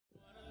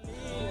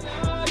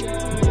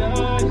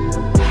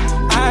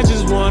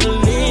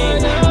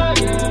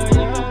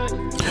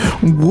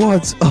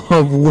What's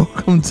up?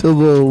 Welcome to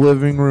the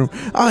living room.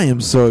 I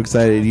am so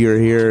excited you're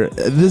here.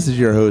 This is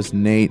your host,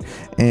 Nate,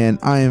 and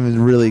I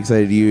am really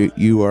excited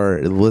you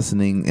are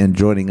listening and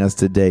joining us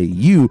today.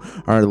 You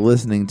are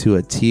listening to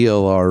a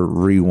TLR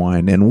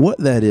Rewind, and what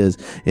that is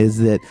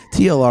that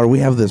TLR, we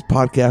have this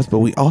podcast, but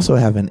we also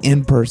have an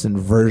in-person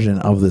version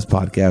of this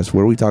podcast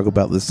where we talk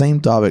about the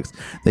same topics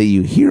that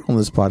you hear on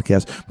this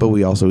podcast, but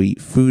we also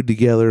eat food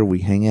together, we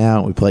hang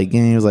out, we play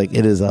games. Like,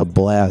 it is a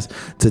blast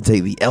to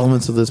take the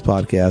elements of this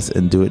podcast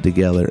and do it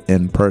together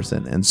in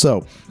person. And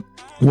so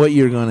what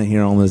you're going to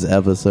hear on this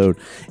episode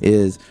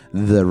is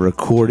the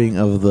recording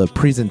of the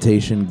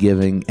presentation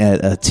giving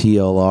at a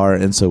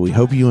TLR. And so we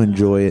hope you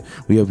enjoy it.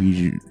 We hope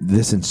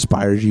this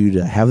inspires you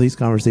to have these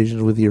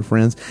conversations with your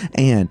friends.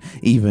 And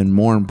even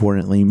more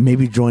importantly,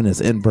 maybe join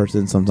us in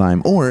person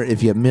sometime. Or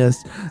if you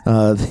missed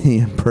the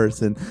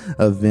in-person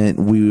event,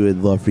 we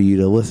would love for you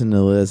to listen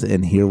to this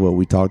and hear what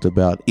we talked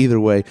about. Either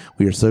way,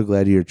 we are so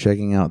glad you're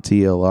checking out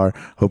TLR.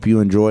 Hope you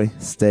enjoy.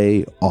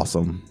 Stay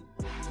awesome.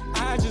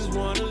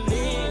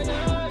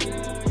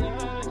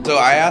 So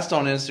I asked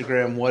on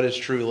Instagram, what is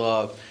true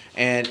love?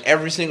 And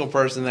every single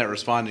person that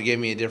responded gave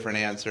me a different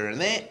answer. And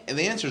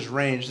the answers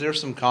range.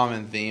 There's some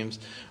common themes.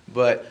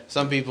 But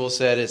some people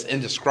said it's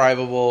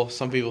indescribable.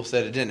 Some people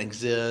said it didn't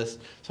exist.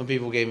 Some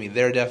people gave me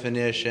their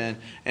definition.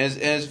 And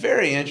it's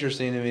very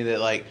interesting to me that,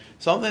 like,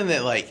 something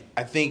that, like,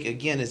 I think,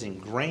 again, is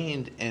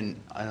ingrained in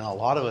a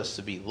lot of us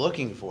to be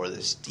looking for,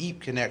 this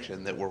deep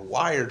connection that we're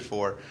wired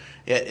for,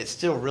 yet it's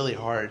still really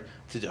hard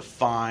to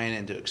define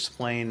and to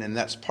explain. And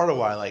that's part of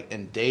why, like,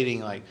 in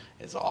dating, like,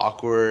 it's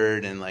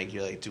awkward. And, like,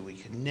 you're like, do we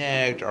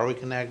connect? Are we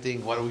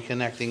connecting? What are we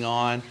connecting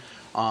on?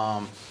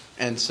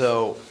 And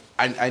so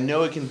I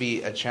know it can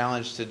be a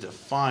challenge to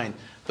define,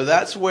 but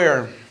that's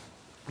where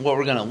what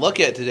we're going to look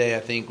at today,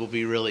 I think, will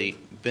be really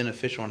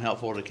beneficial and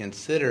helpful to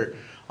consider.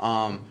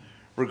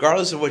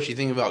 Regardless of what you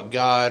think about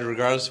God,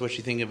 regardless of what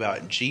you think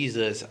about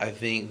Jesus, I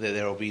think that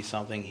there will be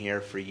something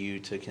here for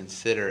you to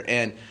consider.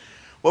 And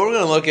what we're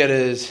going to look at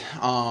is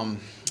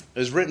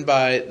written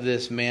by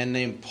this man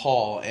named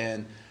Paul.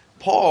 And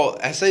Paul,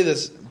 I say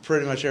this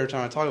pretty much every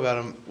time I talk about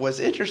him. What's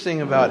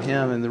interesting about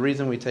him, and the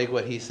reason we take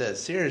what he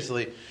says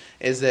seriously,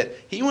 is that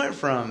he went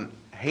from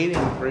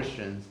hating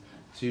Christians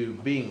to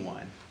being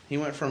one. He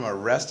went from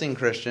arresting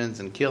Christians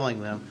and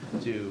killing them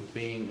to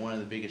being one of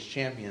the biggest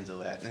champions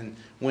of that.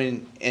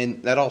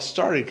 And that all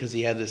started because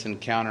he had this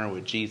encounter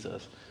with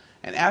Jesus.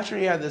 And after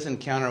he had this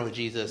encounter with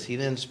Jesus, he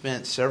then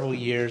spent several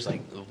years,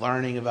 like,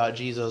 learning about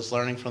Jesus,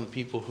 learning from the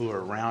people who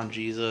were around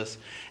Jesus.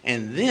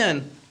 And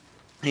then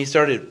he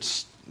started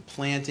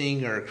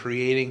planting or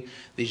creating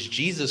these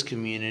Jesus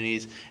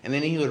communities, and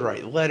then he would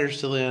write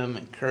letters to them,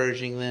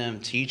 encouraging them,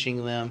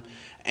 teaching them,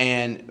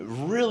 and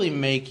really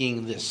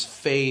making this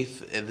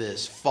faith,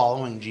 this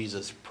following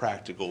Jesus,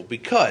 practical.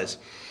 Because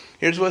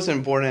here's what's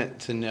important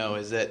to know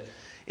is that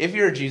if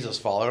you're a Jesus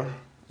follower,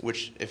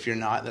 which if you're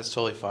not, that's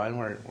totally fine.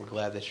 We're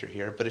glad that you're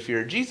here. But if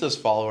you're a Jesus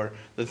follower,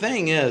 the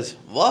thing is,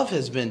 love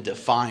has been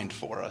defined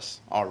for us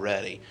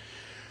already.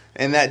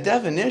 And that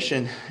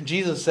definition,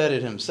 Jesus said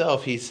it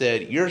himself. He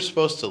said, you're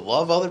supposed to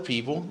love other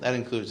people. That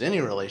includes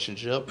any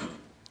relationship,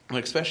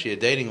 especially a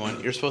dating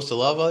one. You're supposed to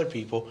love other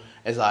people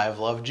as I have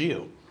loved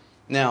you.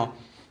 Now,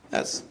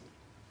 that's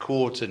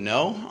cool to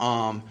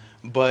know,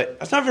 but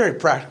that's not very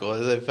practical.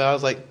 If I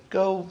was like,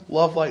 go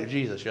love like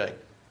Jesus, you're like,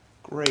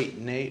 great,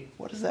 Nate.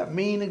 What does that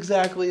mean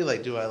exactly?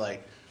 Like,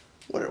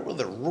 what are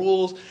the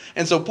rules?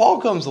 And so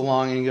Paul comes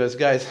along and he goes,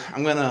 guys,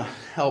 I'm going to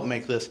help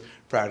make this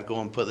practical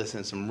and put this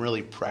in some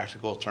really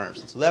practical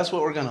terms. So that's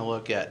what we're going to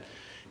look at.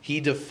 He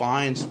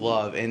defines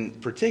love,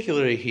 and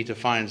particularly he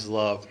defines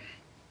love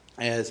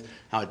as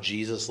how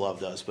Jesus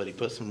loved us, but he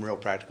puts some real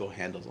practical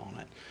handles on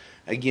it.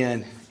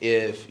 Again,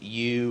 if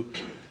you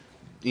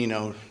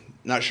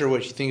not sure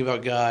what you think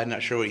about God,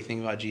 not sure what you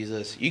think about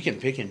Jesus, you can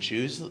pick and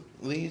choose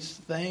these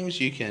things.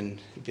 You can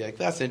be like,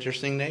 that's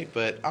interesting, Nate,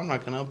 but I'm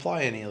not going to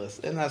apply any of this,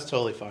 and that's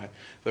totally fine.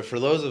 But for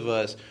those of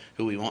us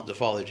who we want to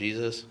follow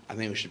Jesus, I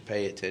think we should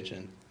pay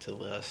attention to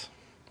this.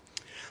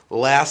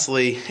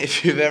 Lastly,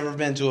 if you've ever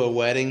been to a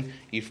wedding,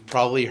 you've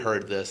probably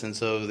heard this, and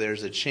so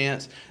there's a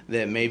chance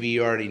that maybe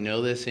you already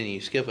know this and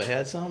you skip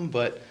ahead some,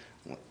 but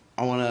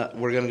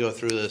we're going to go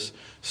through this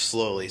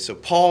slowly. So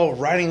Paul,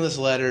 writing this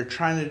letter,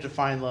 trying to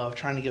define love,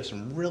 trying to give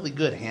some really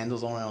good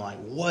handles on it, like,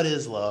 what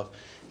is love?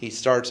 He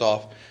starts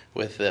off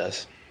with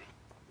this.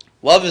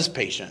 Love is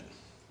patient.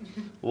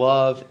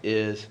 Love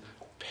is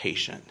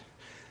patient.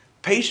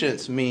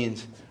 Patience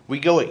means we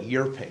go at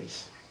your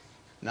pace,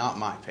 not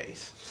my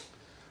pace.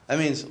 That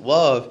means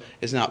love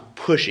is not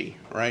pushy,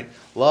 right?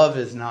 Love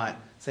is not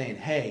saying,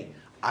 hey,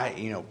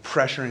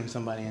 pressuring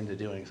somebody into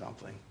doing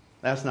something.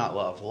 That's not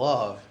love.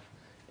 Love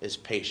is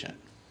patient.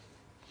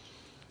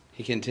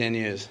 He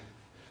continues,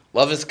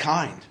 love is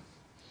kind.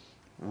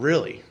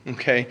 Really,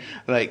 okay?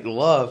 Like,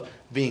 love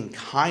being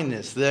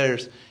kindness.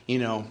 There's,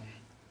 the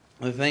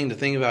thing to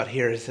think about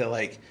here is that,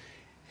 like,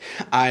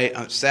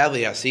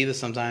 sadly, I see this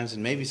sometimes,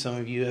 and maybe some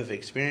of you have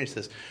experienced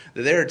this,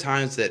 that there are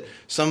times that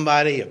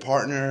somebody, a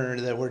partner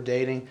that we're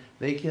dating,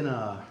 they can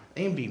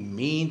They can be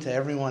mean to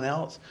everyone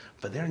else,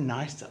 but they're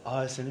nice to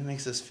us and it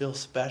makes us feel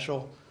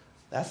special.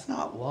 That's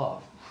not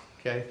love,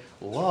 okay?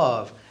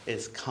 Love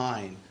is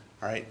kind,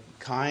 all right?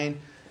 Kind,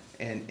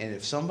 and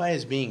if somebody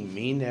is being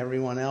mean to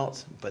everyone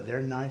else, but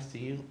they're nice to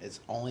you, it's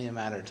only a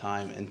matter of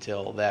time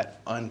until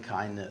that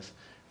unkindness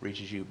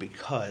reaches you,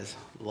 because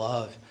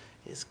love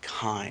is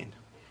kind.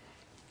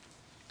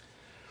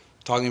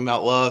 Talking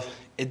about love,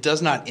 it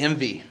does not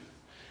envy.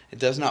 It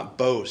does not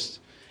boast.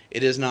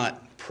 It is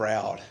not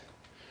proud.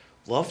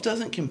 Love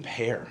doesn't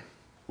compare.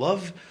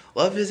 Love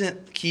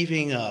isn't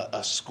keeping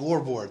a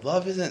scoreboard.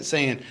 Love isn't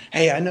saying,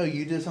 hey, I know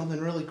you did something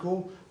really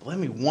cool, but let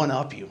me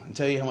one-up you and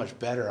tell you how much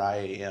better I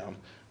am.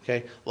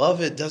 Okay?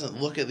 Love, it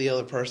doesn't look at the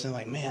other person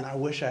like, man, I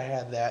wish I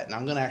had that, and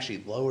I'm going to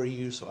actually lower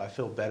you so I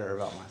feel better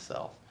about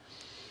myself.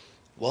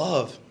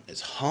 Love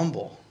is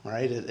humble,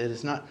 right? It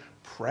is not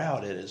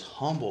proud. It is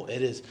humble.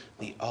 It is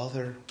the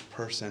other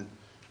person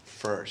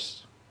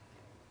first.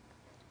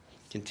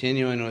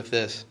 Continuing with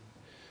this,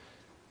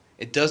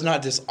 it does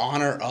not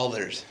dishonor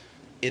others.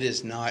 It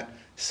is not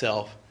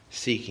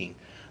self-seeking.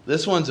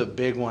 This one's a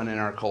big one in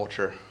our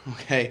culture,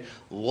 okay?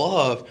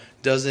 Love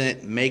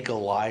doesn't make a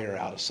liar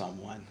out of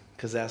someone,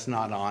 because that's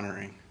not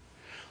honoring.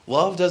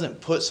 Love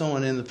doesn't put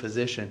someone in the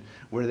position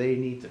where they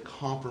need to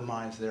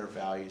compromise their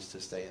values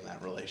to stay in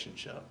that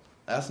relationship.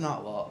 That's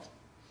not love.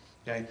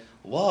 Okay?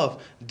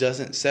 Love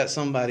doesn't set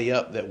somebody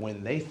up that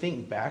when they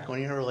think back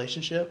on your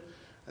relationship,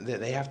 that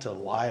they have to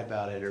lie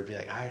about it or be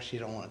like, I actually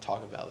don't want to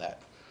talk about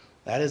that.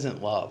 That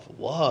isn't love.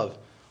 Love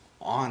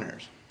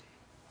honors.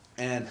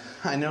 And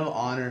I know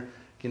honor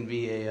can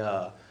be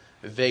a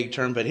vague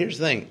term, but here's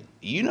the thing.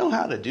 You know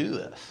how to do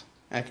this.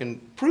 I can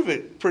prove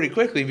it pretty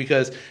quickly,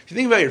 because if you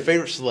think about your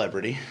favorite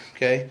celebrity,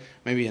 okay,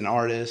 maybe an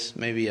artist,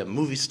 maybe a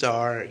movie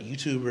star, a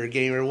YouTuber, a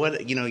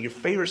gamer, your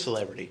favorite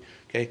celebrity,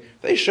 okay,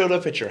 if they showed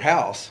up at your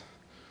house,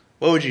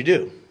 what would you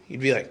do? You'd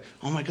be like,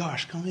 oh my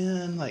gosh, come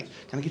in, like,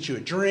 can I get you a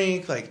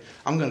drink? Like,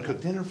 I'm going to cook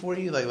dinner for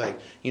you.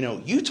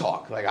 You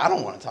talk. Like, I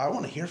don't want to talk. I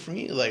want to hear from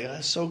you. Like,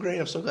 that's so great.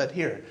 I'm so glad.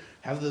 Here,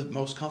 have the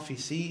most comfy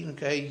seat,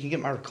 okay? You can get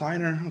my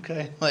recliner,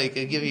 okay? Like,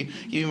 I give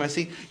you my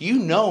seat. You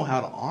know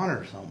how to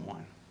honor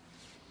someone,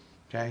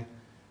 okay?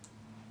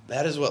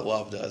 That is what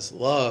love does.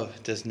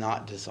 Love does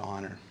not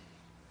dishonor.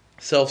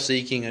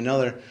 Self-seeking,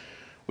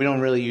 we don't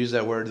really use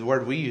that word. The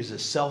word we use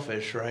is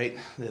selfish, right?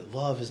 That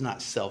love is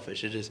not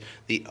selfish. It is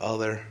the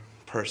other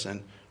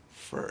person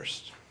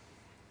first.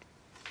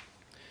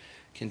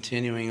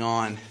 Continuing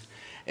on,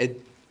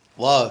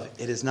 love,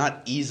 it is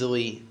not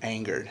easily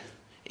angered.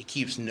 It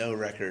keeps no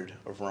record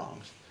of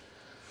wrongs.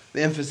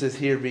 The emphasis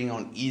here being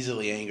on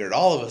easily angered.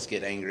 All of us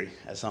get angry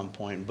at some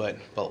point, but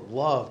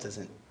love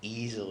doesn't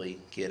easily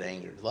get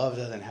angered. Love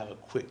doesn't have a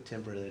quick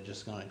temper that's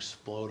just going to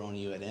explode on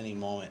you at any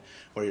moment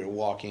where you're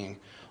walking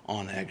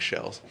on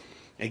eggshells.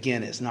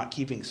 Again, it's not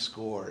keeping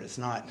score. It's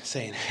not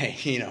saying,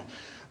 hey,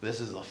 this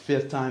is the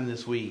 5th time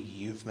this week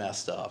you've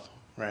messed up,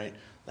 right?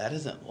 That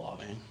isn't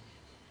loving.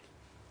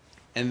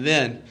 And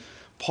then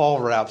Paul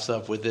wraps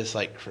up with this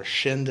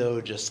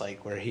crescendo, just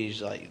where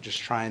he's just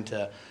trying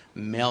to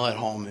mail it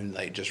home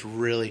and just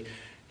really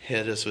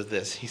hit us with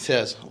this. He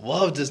says,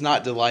 love does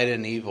not delight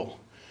in evil,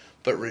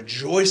 but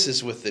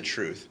rejoices with the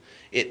truth.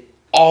 It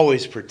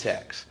always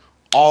protects,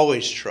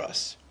 always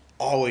trusts,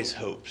 always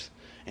hopes,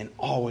 and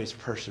always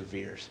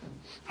perseveres.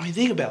 I mean,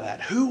 think about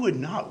that. Who would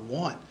not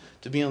want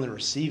to be on the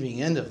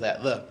receiving end of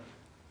that?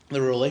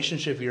 The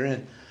relationship you're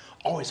in,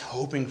 always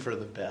hoping for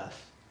the best,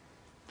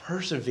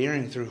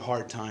 persevering through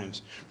hard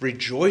times,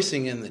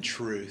 rejoicing in the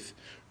truth,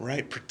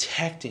 right?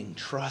 Protecting,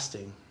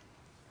 trusting.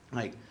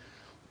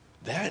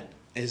 That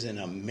is an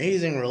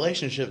amazing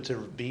relationship to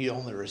be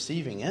on the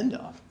receiving end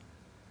of.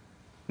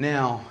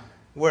 Now,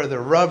 where the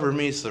rubber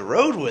meets the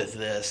road with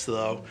this,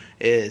 though,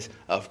 is,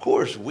 of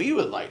course, we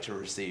would like to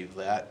receive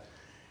that.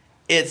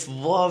 It's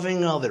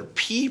loving other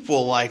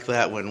people like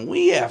that when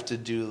we have to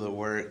do the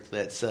work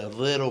that's a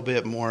little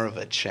bit more of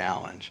a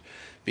challenge.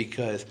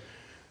 Because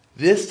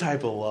this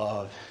type of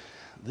love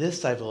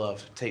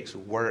takes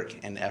work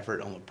and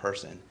effort on the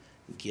person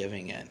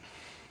giving it.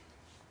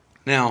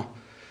 Now,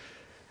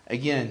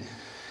 again,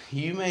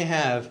 you may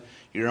have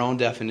your own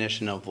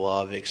definition of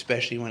love,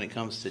 especially when it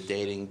comes to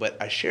dating. But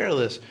I share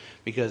this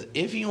because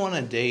if you want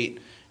to date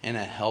in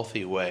a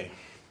healthy way,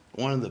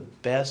 one of the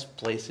best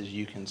places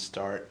you can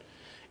start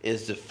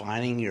is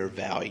defining your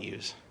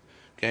values.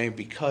 Okay?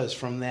 Because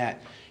from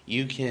that,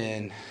 you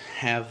can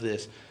have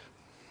this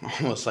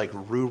almost like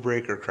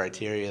rubric or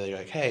criteria that you're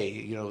like,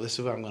 hey, this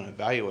is what I'm going to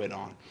evaluate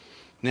on.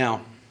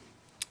 Now,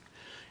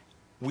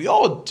 we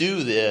all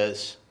do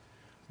this,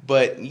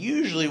 but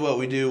usually what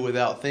we do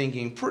without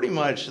thinking, pretty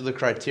much the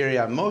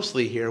criteria I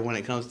mostly hear when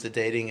it comes to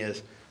dating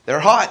is, they're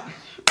hot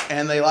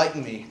and they like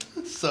me.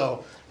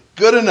 So,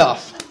 good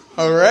enough,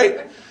 all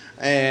right?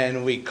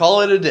 And we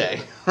call it a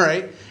day,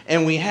 right?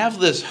 And we have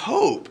this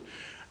hope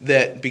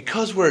that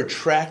because we're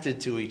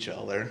attracted to each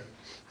other,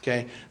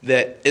 okay,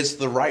 that it's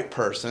the right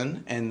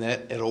person and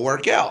that it'll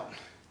work out,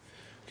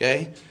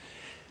 okay?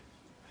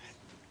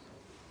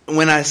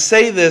 When I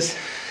say this,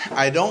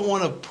 I don't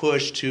want to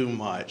push too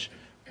much,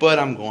 but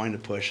I'm going to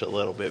push a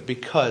little bit,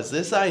 because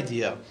this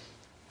idea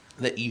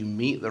that you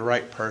meet the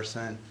right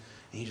person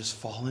and you just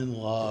fall in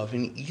love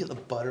and you get the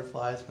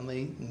butterflies when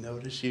they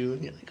notice you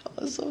and you're like, oh,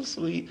 that's so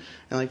sweet,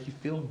 and like you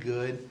feel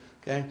good,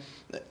 okay?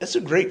 It's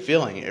a great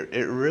feeling.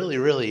 It really,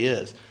 really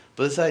is.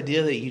 But this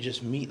idea that you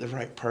just meet the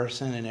right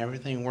person and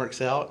everything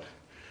works out,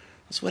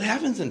 that's what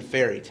happens in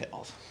fairy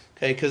tales,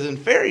 okay? Because in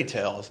fairy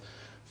tales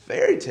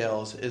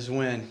is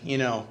when,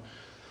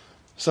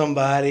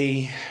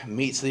 somebody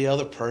meets the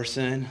other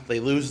person, they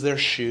lose their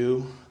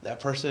shoe,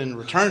 that person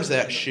returns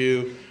that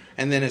shoe,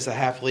 and then it's a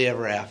happily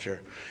ever after.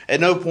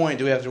 At no point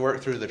do we have to work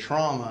through the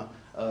trauma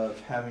of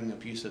having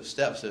abusive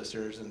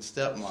stepsisters and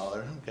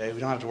stepmother, okay? We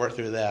don't have to work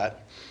through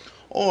that.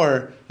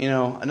 Or,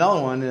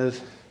 another one is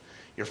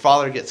your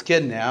father gets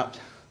kidnapped,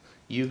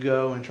 you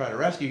go and try to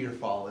rescue your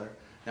father.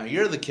 Now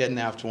you're the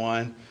kidnapped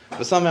one,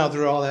 but somehow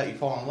through all that you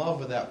fall in love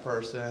with that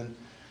person,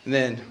 and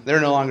then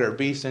they're no longer a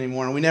beast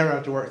anymore, and we never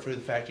have to work through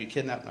the fact you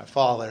kidnapped my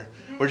father.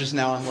 We're just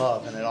now in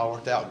love, and it all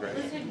worked out great.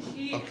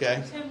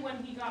 Okay? Him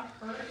when he got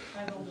hurt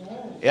by the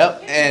wolves.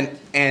 Yep, and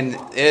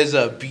it is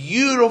a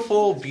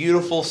beautiful,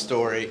 beautiful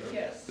story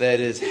that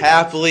is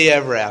happily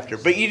ever after.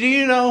 But do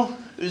you know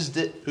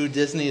who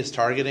Disney is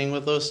targeting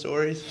with those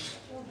stories?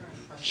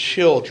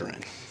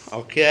 Children.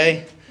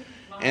 Okay?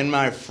 And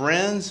my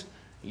friends,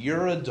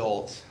 you're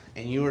adults,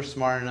 and you are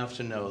smart enough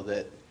to know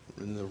that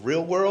in the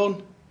real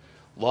world,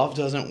 love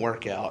doesn't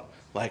work out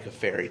like a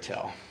fairy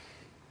tale.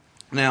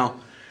 Now,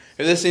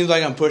 if this seems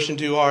like I'm pushing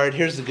too hard,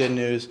 here's the good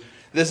news.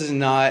 This is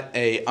not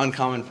an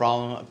uncommon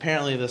problem.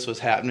 Apparently this was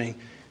happening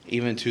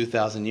even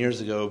 2,000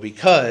 years ago,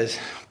 because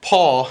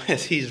Paul,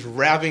 as he's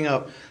wrapping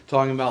up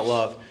talking about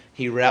love,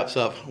 he wraps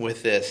up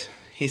with this.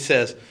 He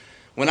says,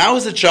 when I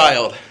was a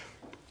child,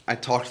 I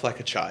talked like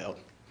a child.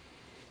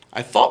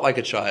 I thought like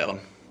a child.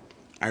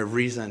 I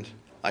reasoned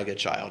like a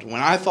child.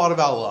 When I thought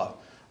about love,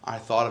 I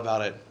thought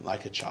about it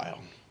like a child.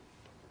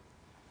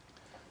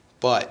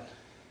 But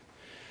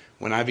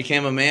when I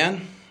became a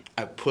man,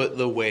 I put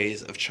the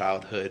ways of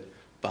childhood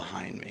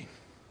behind me.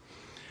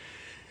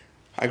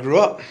 I grew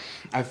up.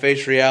 I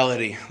faced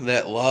reality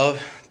that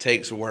love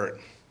takes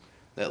work,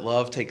 that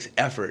love takes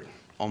effort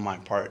on my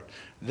part,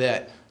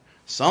 that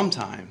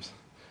sometimes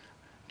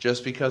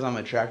just because I'm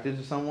attracted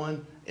to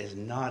someone is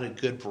not a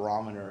good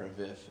barometer of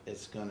if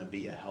it's going to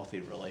be a healthy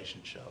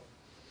relationship.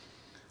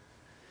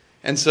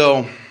 And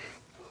so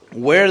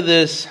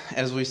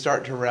as we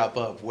start to wrap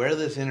up, where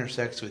this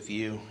intersects with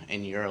you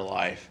and your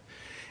life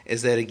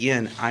is that,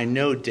 again, I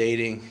know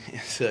dating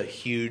is a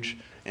huge,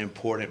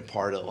 important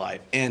part of life.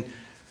 And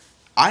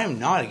I am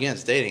not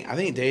against dating. I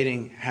think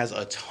dating has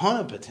a ton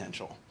of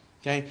potential,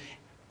 okay?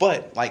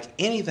 But like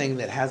anything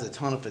that has a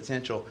ton of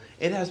potential,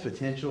 it has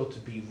potential to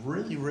be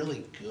really,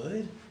 really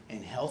good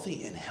and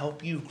healthy and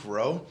help you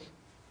grow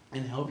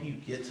and help you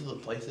get to the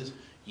places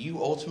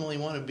you ultimately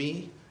want to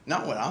be.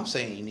 Not what I'm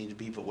saying you need to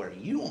be, but where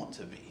you want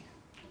to be.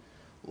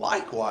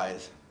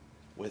 Likewise,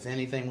 with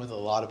anything with a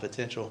lot of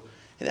potential,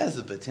 it has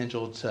the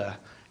potential to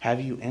have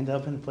you end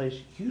up in a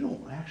place you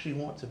don't actually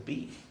want to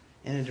be,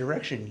 in a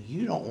direction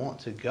you don't want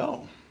to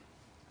go.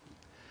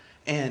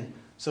 And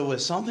so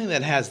with something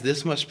that has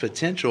this much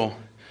potential,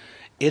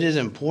 it is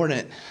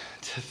important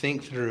to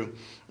think through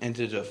and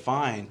to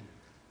define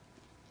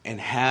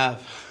and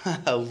have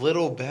a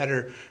little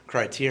better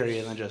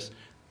criteria than just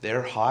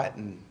they're hot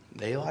and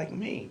they like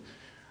me.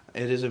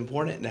 It is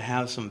important to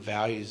have some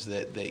values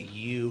that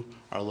you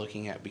are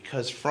looking at,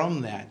 because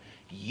from that,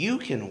 you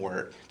can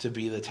work to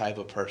be the type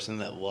of person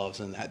that loves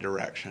in that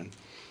direction.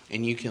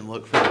 And you can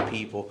look for the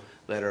people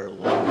that are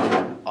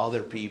loving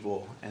other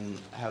people and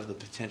have the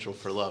potential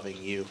for loving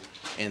you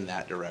in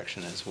that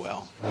direction as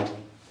well.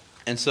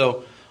 And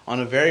so,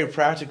 on a very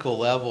practical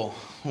level,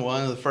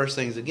 one of the first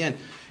things, again,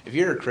 if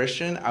you're a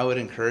Christian, I would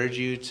encourage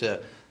you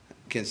to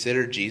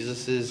consider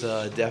Jesus'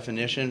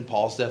 definition,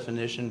 Paul's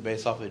definition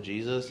based off of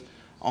Jesus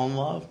on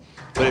love.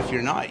 But if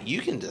you're not,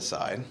 you can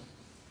decide.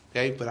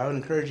 Okay, but I would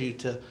encourage you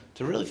to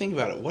really think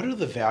about it. What are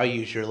the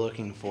values you're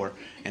looking for?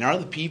 And are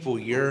the people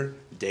you're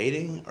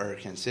dating or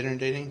considering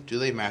dating, do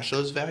they match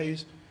those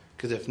values?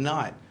 Because if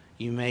not,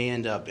 you may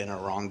end up in a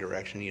wrong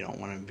direction you don't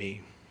want to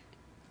be.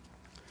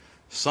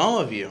 Some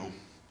of you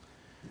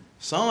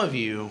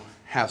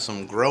have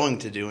some growing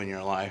to do in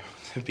your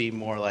life to be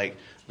more like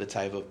the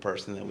type of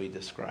person that we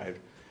described.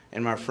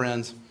 And my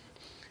friends,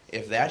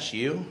 if that's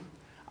you,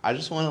 I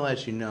just want to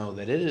let you know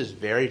that it is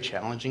very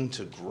challenging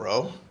to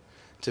grow,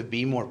 to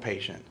be more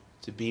patient,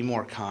 to be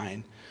more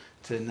kind,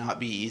 to not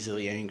be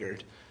easily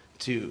angered,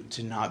 to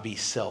not be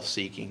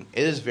self-seeking.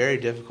 It is very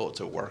difficult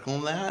to work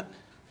on that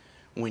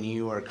when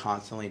you are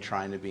constantly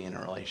trying to be in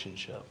a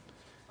relationship.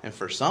 And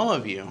for some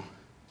of you,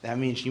 that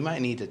means you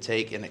might need to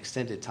take an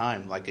extended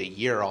time, like a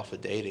year off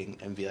of dating,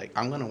 and be like,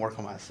 I'm going to work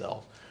on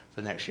myself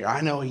for the next year.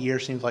 I know a year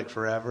seems like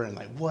forever, and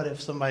like, what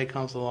if somebody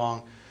comes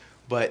along?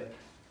 But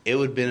it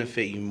would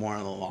benefit you more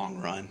in the long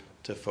run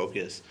to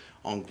focus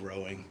on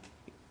growing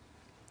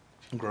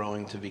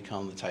to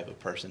become the type of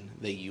person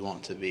that you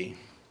want to be.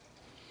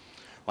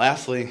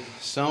 Lastly,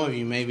 some of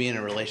you may be in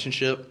a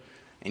relationship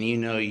and you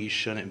know you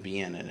shouldn't be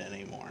in it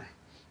anymore.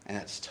 And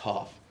that's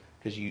tough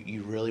because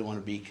you really want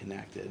to be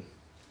connected.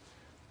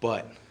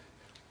 But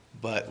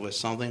with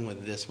something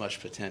with this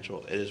much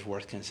potential, it is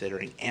worth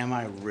considering. Am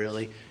I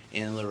really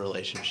in the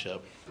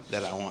relationship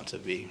that I want to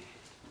be?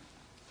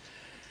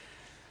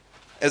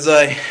 As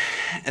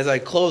I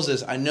close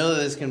this, I know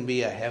that this can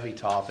be a heavy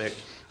topic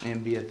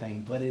and be a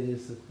thing, but it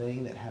is the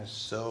thing that has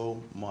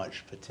so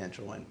much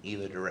potential in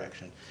either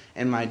direction.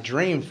 And my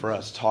dream for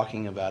us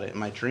talking about it,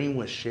 my dream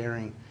was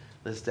sharing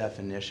this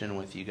definition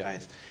with you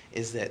guys,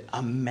 is that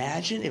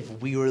imagine if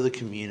we were the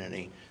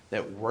community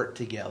that worked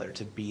together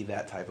to be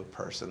that type of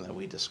person that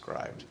we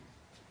described.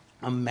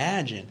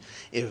 Imagine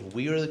if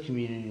we were the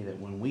community that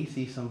when we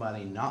see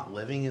somebody not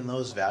living in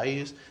those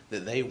values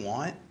that they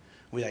want,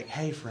 we're like,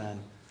 hey friend,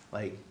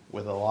 like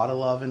with a lot of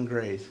love and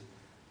grace,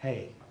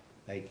 hey,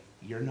 like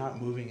you're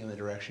not moving in the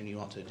direction you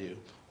want to do.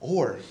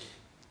 Or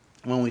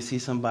when we see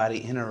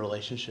somebody in a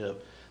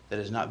relationship that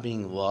is not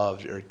being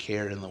loved or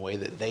cared in the way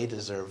that they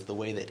deserve, the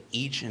way that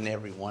each and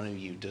every one of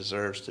you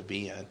deserves to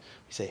be in,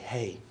 we say,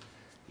 hey,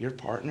 your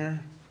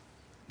partner,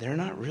 they're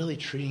not really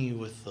treating you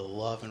with the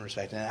love and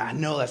respect. And I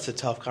know that's a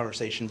tough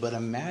conversation, but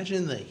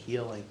imagine the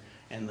healing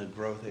and the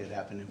growth that would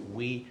happen if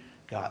we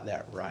got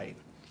that right.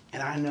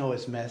 And I know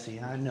it's messy,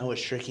 and I know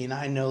it's tricky, and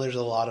I know there's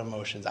a lot of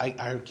emotions. I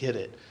get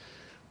it.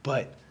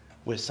 But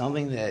with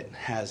something that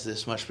has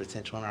this much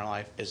potential in our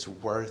life, it's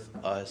worth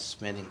us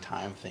spending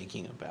time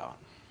thinking about.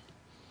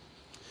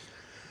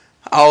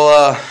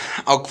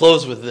 I'll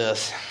close with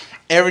this.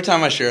 Every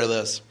time I share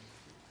this,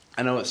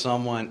 I know it's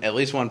someone, at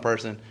least one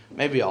person,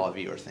 maybe all of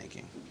you are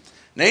thinking,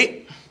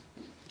 Nate,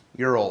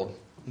 you're old,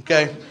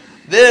 okay?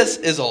 This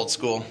is old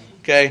school,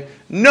 okay?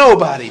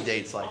 Nobody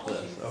dates like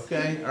this,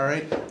 okay? All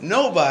right?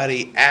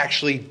 Nobody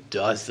actually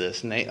does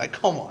this, Nate. Like,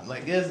 come on.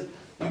 Like, you've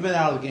been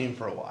out of the game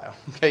for a while,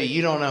 okay?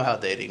 You don't know how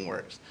dating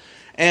works.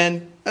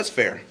 And that's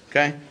fair,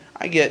 okay?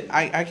 I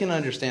can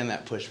understand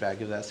that pushback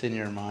if that's in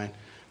your mind.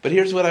 But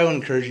here's what I would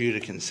encourage you to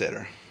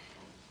consider,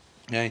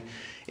 okay?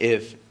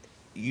 If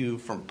you,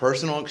 from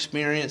personal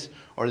experience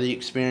or the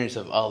experience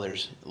of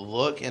others,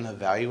 look and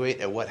evaluate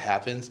at what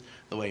happens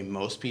the way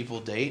most people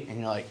date, and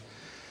you're like,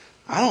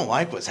 I don't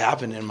like what's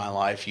happened in my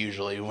life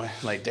usually.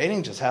 Like,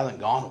 dating just hasn't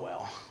gone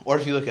well. Or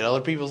if you look at other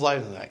people's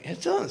lives and like,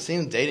 it doesn't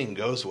seem dating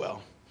goes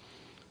well.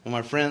 Well,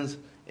 my friends,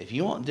 if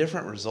you want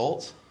different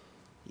results,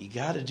 you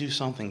got to do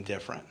something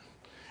different.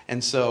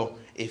 And so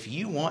if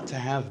you want to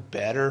have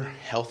better,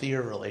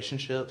 healthier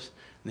relationships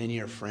than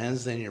your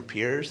friends, than your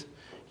peers,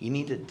 you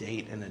need to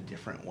date in a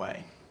different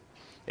way.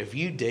 If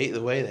you date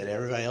the way that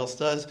everybody else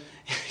does,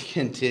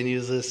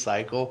 continues this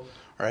cycle,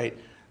 right,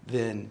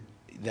 then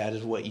that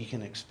is what you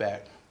can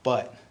expect.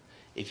 But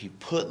if you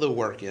put the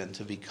work in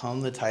to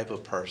become the type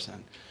of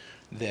person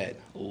that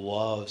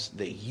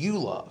you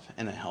love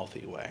in a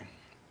healthy way,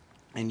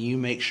 and you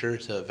make sure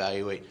to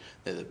evaluate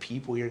that the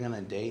people you're going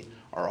to date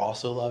are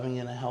also loving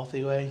in a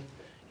healthy way,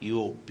 you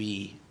will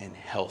be in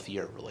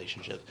healthier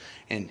relationships.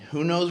 And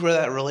who knows where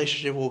that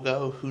relationship will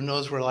go? Who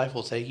knows where life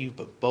will take you?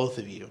 But both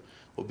of you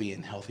will be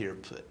in healthier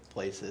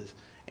places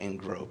and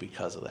grow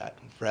because of that,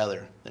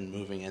 rather than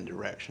moving in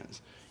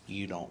directions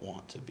you don't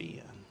want to be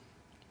in.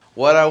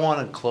 What I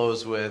want to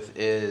close with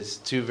is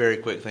two very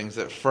quick things.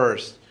 That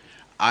first,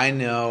 I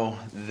know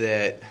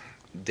that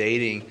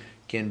dating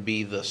can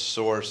be the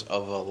source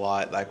of a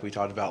lot, like we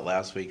talked about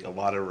last week, a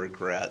lot of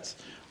regrets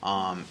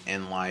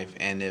in life.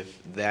 And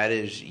if that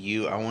is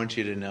you, I want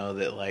you to know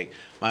that, like,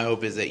 my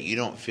hope is that you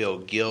don't feel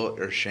guilt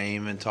or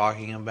shame in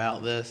talking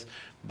about this,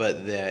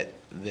 but that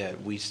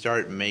we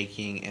start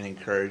making and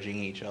encouraging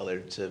each other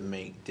to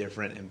make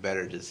different and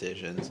better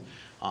decisions.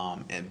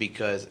 And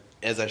because,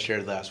 as I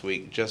shared last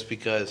week, just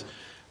because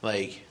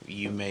like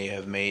you may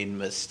have made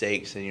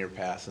mistakes in your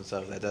past and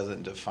stuff, that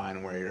doesn't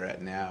define where you're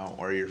at now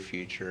or your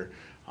future.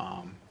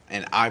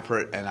 And I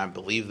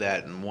believe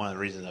that, and one of the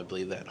reasons I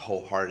believe that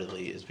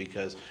wholeheartedly is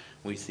because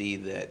we see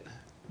that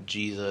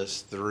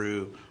Jesus,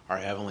 through our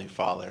Heavenly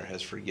Father,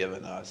 has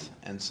forgiven us.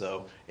 And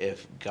so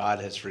if God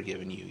has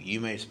forgiven you, you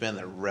may spend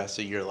the rest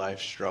of your life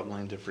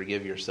struggling to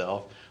forgive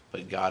yourself,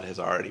 but God has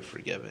already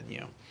forgiven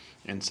you.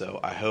 And so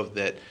I hope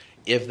that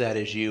if that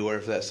is you, or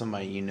if that's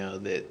somebody you know,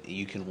 that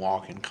you can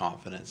walk in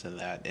confidence in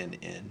that,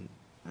 and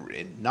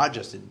not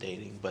just in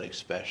dating, but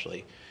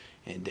especially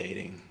in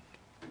dating.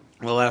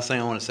 Well, last thing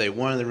I want to say,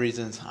 one of the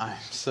reasons I'm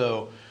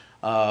so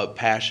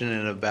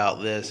passionate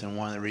about this, and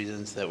one of the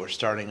reasons that we're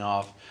starting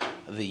off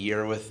the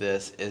year with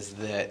this, is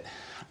that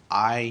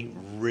I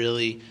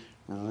really,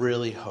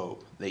 really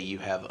hope that you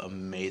have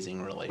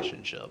amazing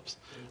relationships.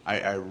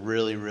 I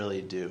really,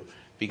 really do.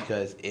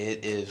 Because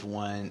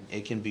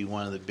it can be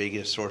one of the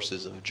biggest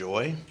sources of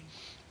joy,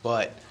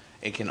 but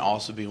it can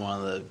also be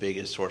one of the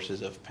biggest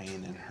sources of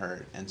pain and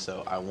hurt. And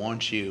so I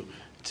want you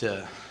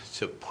to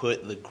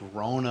put the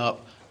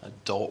grown-up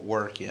adult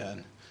work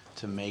in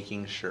to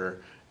making sure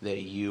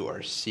that you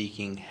are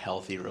seeking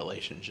healthy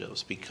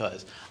relationships,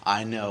 because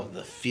I know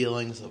the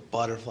feelings of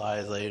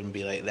butterflies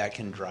that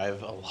can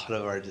drive a lot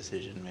of our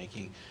decision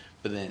making,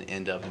 but then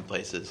end up in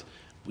places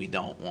we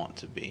don't want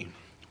to be.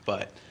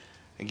 But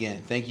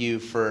again, thank you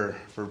for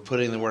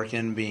putting the work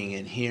in, being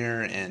in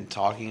here, and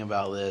talking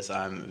about this.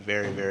 I'm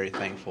very, very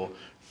thankful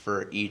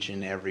for each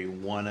and every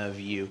one of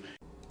you.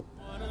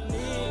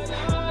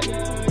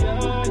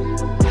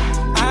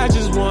 I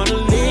just want to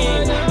live.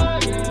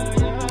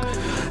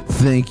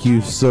 Thank you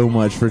so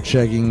much for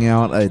checking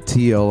out a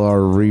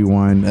TLR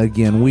Rewind.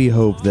 Again, we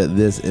hope that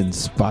this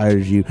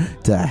inspires you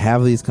to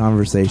have these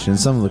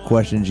conversations. Some of the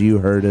questions you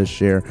heard us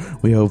share,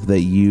 we hope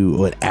that you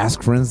would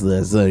ask friends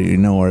this,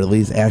 or at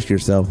least ask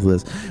yourself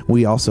this.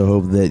 We also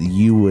hope that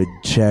you would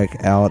check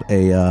out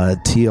a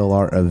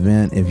TLR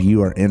event if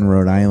you are in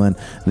Rhode Island.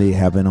 They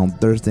happen on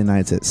Thursday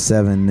nights at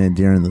 7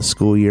 during the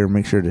school year.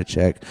 Make sure to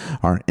check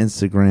our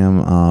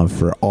Instagram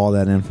for all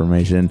that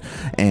information.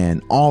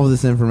 And all of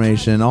this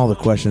information, all the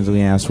questions we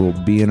asked will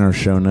be in our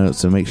show notes,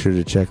 so make sure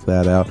to check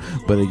that out.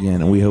 But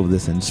again, we hope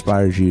this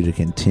inspires you to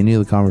continue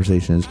the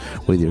conversations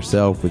with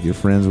yourself, with your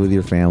friends, with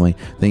your family.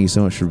 Thank you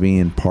so much for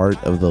being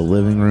part of the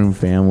Living Room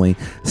family.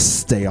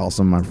 Stay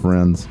awesome, my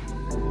friends.